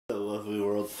Lovely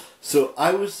world. So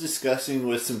I was discussing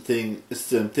with some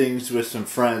things with some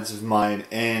friends of mine,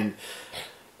 and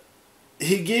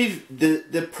he gave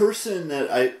the person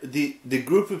that the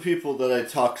group of people that I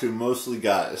talk to, mostly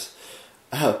guys,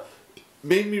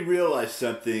 made me realize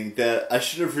something that I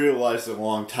should have realized a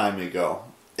long time ago,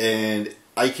 and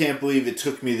I can't believe it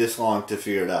took me this long to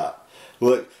figure it out.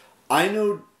 Look, I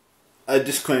know. A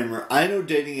disclaimer: I know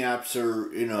dating apps are,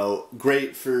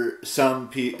 great for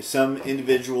some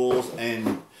individuals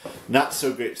and not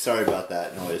so great. Sorry about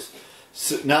that noise.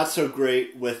 Not so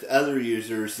great with other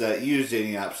users that use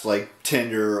dating apps like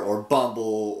Tinder or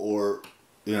Bumble or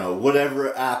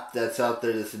whatever app that's out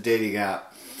there that's a dating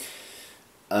app.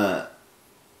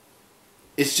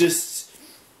 It's just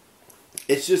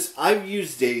I've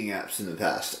used dating apps in the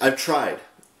past. I've tried.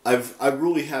 I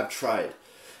really have tried.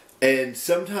 And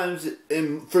sometimes,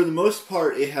 and for the most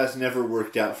part, it has never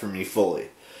worked out for me fully.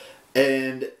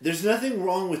 And there's nothing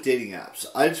wrong with dating apps.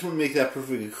 I just want to make that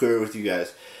perfectly clear with you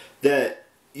guys. That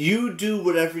you do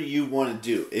whatever you want to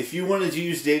do. If you want to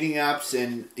use dating apps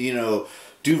and, do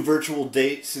virtual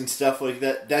dates and stuff like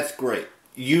that, that's great.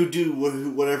 You do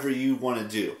whatever you want to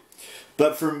do.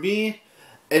 But for me,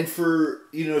 and for,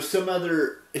 some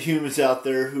other humans out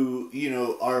there who,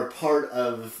 are a part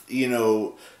of,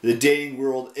 the dating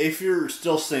world, if you're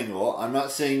still single, I'm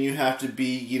not saying you have to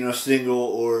be, single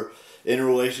or in a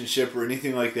relationship or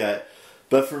anything like that.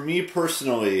 But for me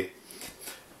personally,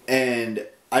 and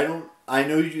I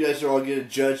know you guys are all going to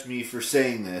judge me for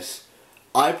saying this,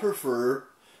 I prefer,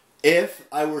 if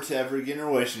I were to ever get in a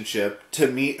relationship,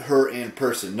 to meet her in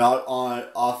person, not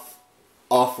online.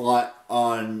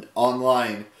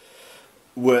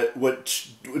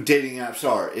 What dating apps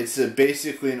are? It's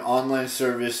basically an online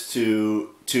service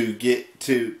to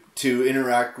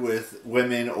interact with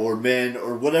women or men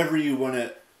or whoever you want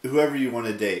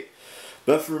to date.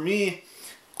 But for me,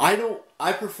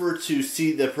 I prefer to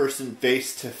see the person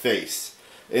face to face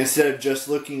instead of just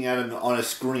looking at them on a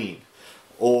screen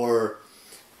or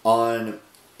on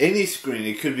any screen.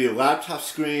 It could be a laptop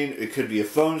screen, it could be a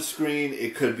phone screen,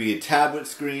 it could be a tablet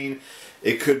screen,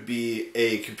 it could be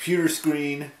a computer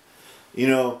screen,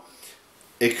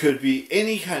 it could be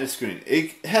any kind of screen.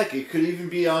 Heck, it could even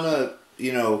be on a,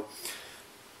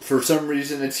 for some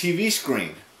reason, a TV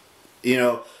screen.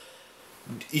 You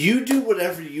do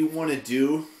whatever you want to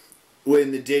do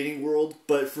in the dating world,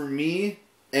 but for me,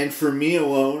 and for me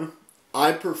alone,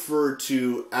 I prefer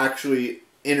to actually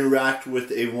interact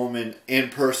with a woman in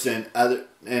person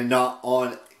and not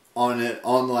on an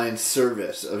online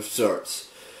service of sorts.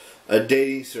 A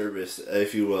dating service,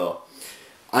 if you will.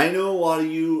 I know a lot of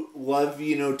you love,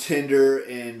 Tinder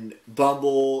and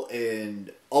Bumble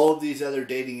and all of these other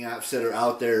dating apps that are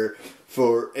out there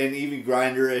and even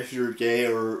Grindr if you're gay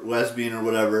or lesbian or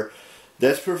whatever.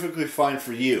 That's perfectly fine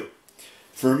for you.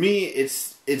 For me,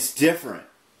 it's different.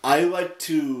 I like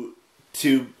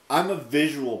I'm a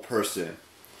visual person.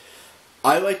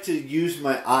 I like to use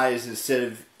my eyes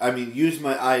use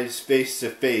my eyes face to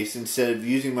face instead of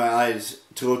using my eyes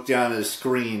to look down at a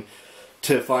screen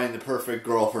to find the perfect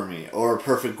girl for me or a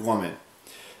perfect woman.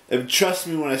 And trust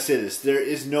me when I say this, there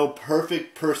is no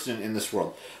perfect person in this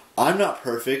world. I'm not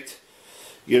perfect.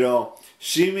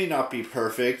 She may not be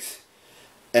perfect.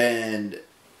 And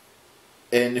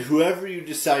whoever you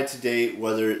decide to date,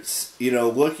 whether it's,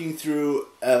 looking through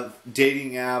a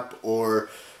dating app or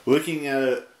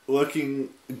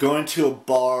going to a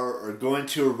bar or going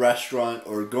to a restaurant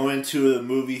or going to a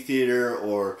movie theater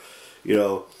or,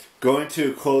 going to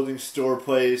a clothing store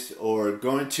place or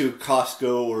going to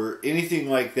Costco or anything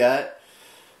like that,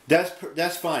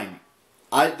 that's fine.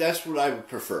 That's what I would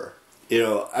prefer.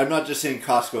 I'm not just saying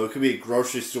Costco. It could be a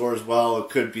grocery store as well. It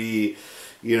could be,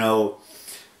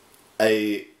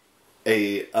 a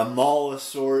mall of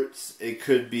sorts. It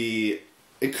could be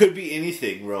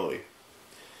anything really.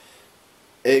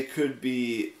 It could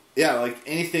be, like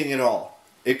anything at all.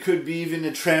 It could be even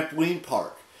a trampoline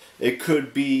park. It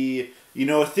could be,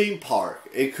 a theme park.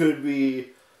 It could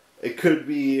be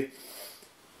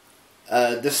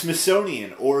the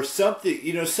Smithsonian or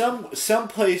something, some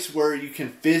place where you can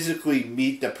physically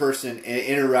meet the person and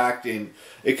interact in.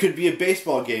 It could be a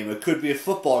baseball game. It could be a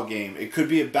football game. It could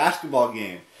be a basketball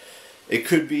game. It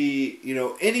could be,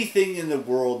 anything in the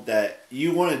world that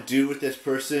you want to do with this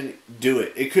person, do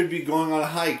it. It could be going on a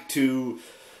hike to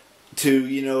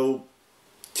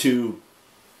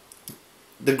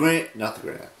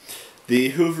the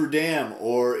Hoover Dam,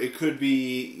 or it could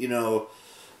be,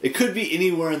 it could be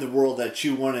anywhere in the world that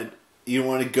you want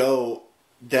to go,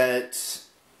 that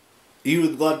you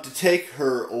would love to take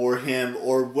her or him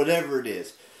or whatever it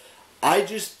is. I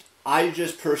just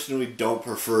personally don't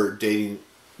prefer dating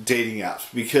dating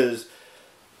apps, because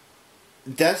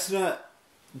that's not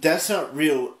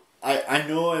real. I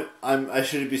know I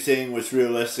shouldn't be saying what's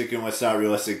realistic and what's not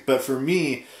realistic, but for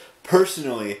me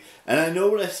personally, and I know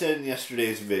what I said in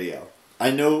yesterday's video.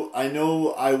 I know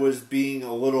I was being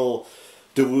a little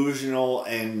delusional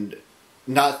and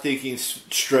not thinking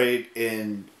straight,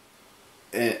 and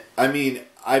I mean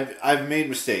I've made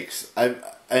mistakes. And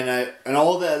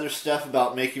all the other stuff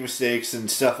about making mistakes and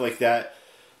stuff like that.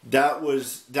 That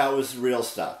was real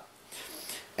stuff.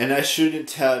 And I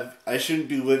shouldn't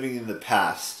be living in the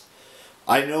past.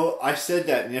 I know I said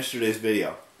that in yesterday's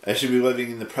video. I should be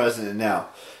living in the present and now.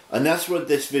 And that's what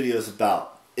this video is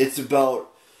about. It's about,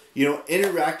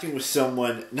 interacting with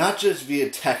someone, not just via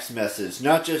text message,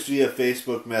 not just via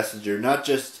Facebook Messenger, not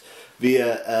just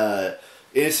via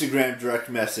Instagram direct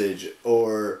message,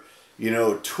 or,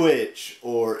 Twitch,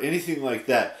 or anything like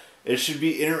that. It should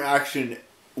be interaction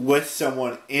with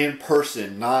someone in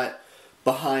person, not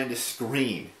behind a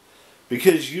screen.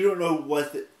 Because you don't know who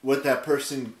that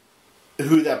person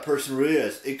really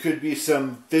is. It could be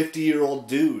some 50-year-old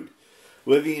dude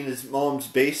living in his mom's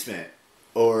basement,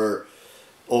 or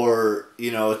a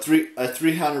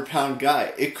 300-pound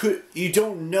guy. You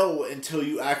don't know until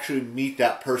you actually meet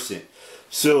that person.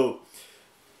 So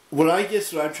what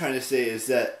I'm trying to say is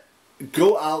that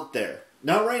go out there.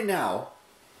 Not right now,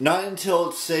 not until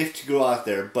it's safe to go out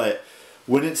there, but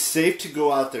when it's safe to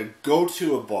go out there, go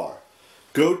to a bar.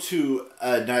 Go to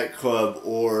a nightclub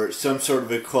or some sort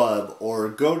of a club, or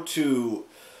go to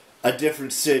a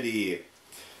different city.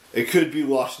 It could be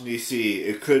Washington, D.C.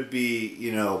 It could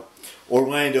be,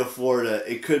 Orlando, Florida.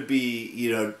 It could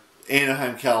be,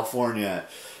 Anaheim, California.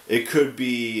 It could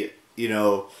be,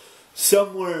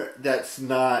 somewhere that's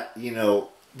not,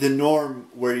 the norm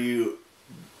where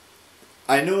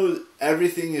I know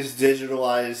everything is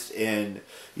digitalized and,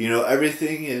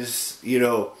 everything is,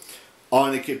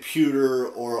 on a computer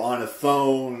or on a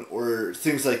phone or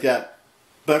things like that.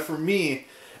 But for me,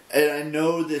 and I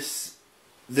know this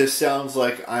sounds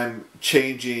like I'm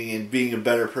changing and being a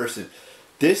better person.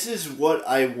 This is what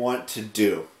I want to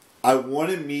do. I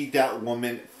want to meet that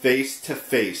woman face to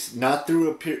face, not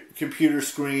through a computer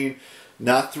screen,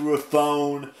 not through a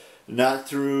phone, not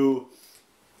through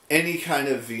any kind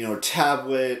of,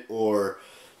 tablet or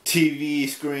TV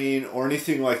screen or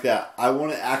anything like that. I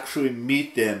want to actually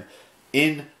meet them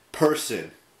in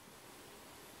person,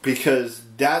 because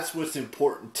that's what's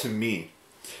important to me,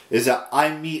 is that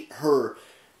I meet her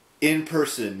in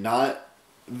person, not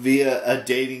via a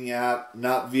dating app,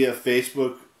 not via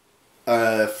Facebook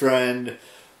friend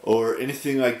or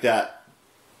anything like that.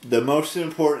 The most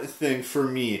important thing for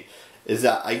me is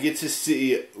that I get to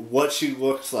see what she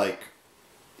looks like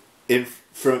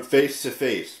from face to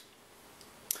face,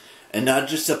 and not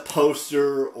just a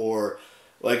poster or,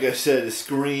 like I said, a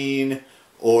screen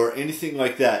or anything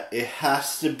like that. It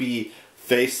has to be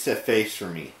face to face for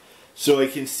me, so I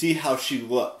can see how she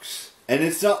looks. And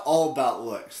it's not all about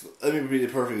looks. Let me be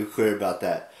perfectly clear about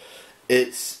that.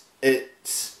 It's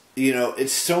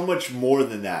so much more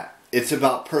than that. It's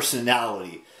about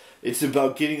personality. It's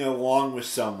about getting along with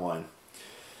someone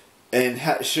and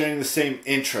sharing the same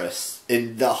interests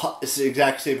and the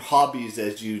exact same hobbies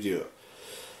as you do.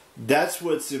 That's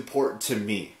what's important to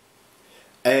me.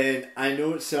 And I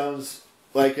know it sounds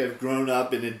like I've grown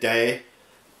up in a day,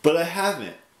 but I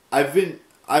haven't. I've been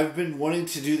wanting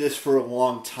to do this for a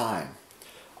long time.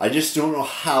 I just don't know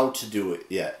how to do it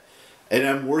yet. And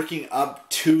I'm working up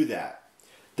to that.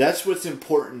 That's what's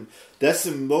important. That's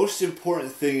the most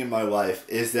important thing in my life,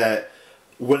 is that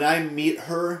when I meet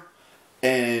her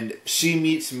and she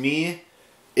meets me,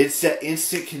 it's that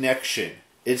instant connection.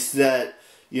 It's that,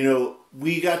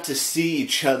 we got to see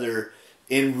each other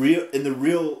in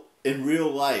real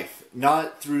life,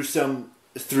 not through some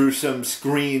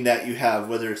screen that you have,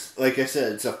 whether it's, like I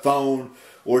said, it's a phone,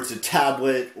 or it's a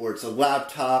tablet, or it's a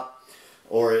laptop,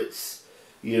 or it's,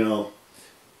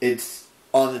 it's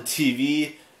on the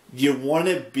TV. You want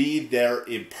to be there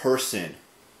in person.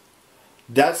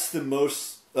 That's the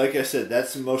most, like I said,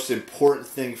 that's the most important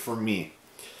thing for me,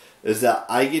 is that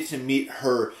I get to meet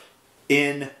her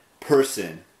in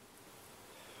person.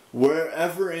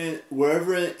 Wherever in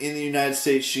the United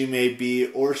States she may be,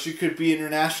 or she could be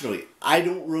internationally. I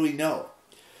don't really know.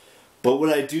 But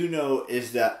what I do know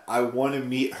is that I want to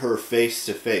meet her face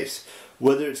to face.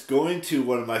 Whether it's going to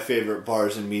one of my favorite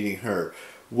bars and meeting her,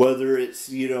 whether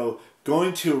it's,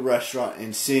 going to a restaurant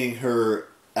and seeing her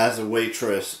as a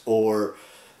waitress, or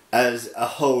as a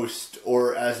host,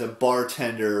 or as a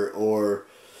bartender, or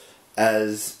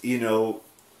as,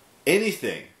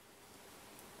 anything.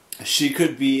 She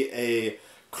could be a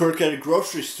clerk at a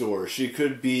grocery store. She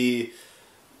could be,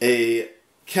 a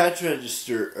cash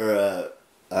register or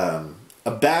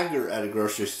a bagger at a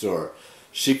grocery store.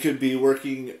 She could be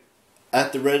working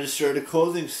at the register at a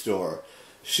clothing store.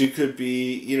 She could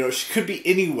be, she could be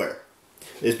anywhere,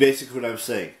 is basically what I'm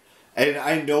saying. And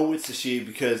I know it's a she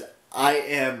because I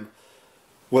am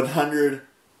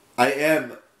I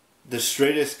am the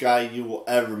straightest guy you will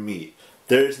ever meet.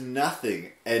 There's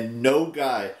nothing and no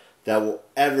guy that will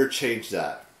ever change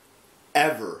that.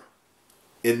 Ever.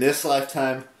 In this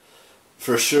lifetime,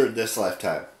 for sure this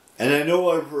lifetime. And I know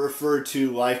I refer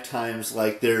to lifetimes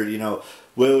like they're,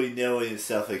 willy-nilly and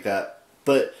stuff like that.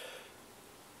 But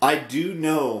I do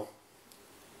know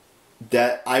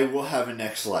that I will have a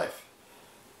next life.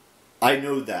 I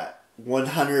know that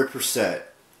 100%.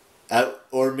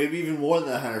 Or maybe even more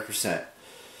than 100%.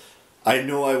 I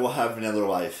know I will have another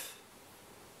life.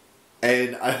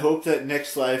 And I hope that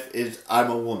next life is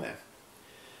I'm a woman.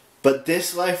 But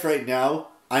this life right now,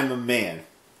 I'm a man.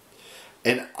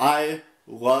 And I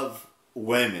love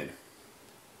women.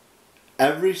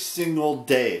 Every single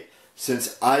day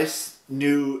since I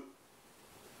knew,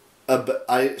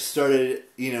 I started,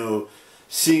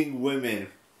 seeing women,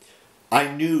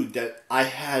 I knew that I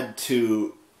had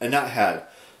to,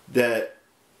 that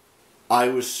I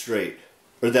was straight.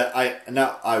 Or that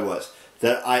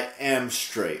that I am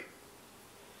straight.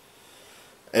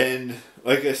 And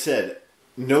like I said,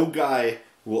 no guy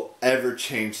will ever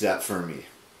change that for me.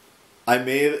 I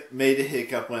may have made a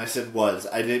hiccup when I said was.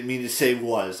 I didn't mean to say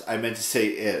was. I meant to say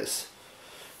is.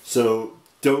 So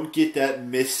don't get that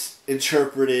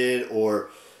misinterpreted or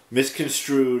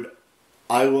misconstrued.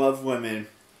 I love women.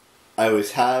 I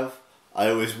always have. I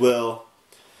always will.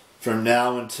 From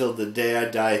now until the day I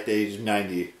die at the age of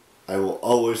 90, I will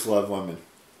always love women.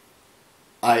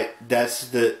 That's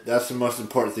the most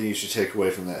important thing you should take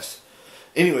away from this.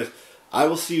 Anyways, I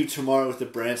will see you tomorrow with a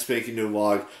brand spanking new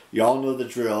vlog. Y'all know the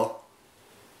drill.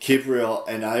 Keep real,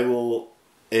 and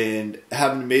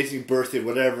have an amazing birthday,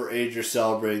 whatever age you're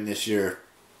celebrating this year.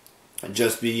 And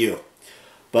just be you.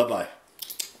 Bye-bye.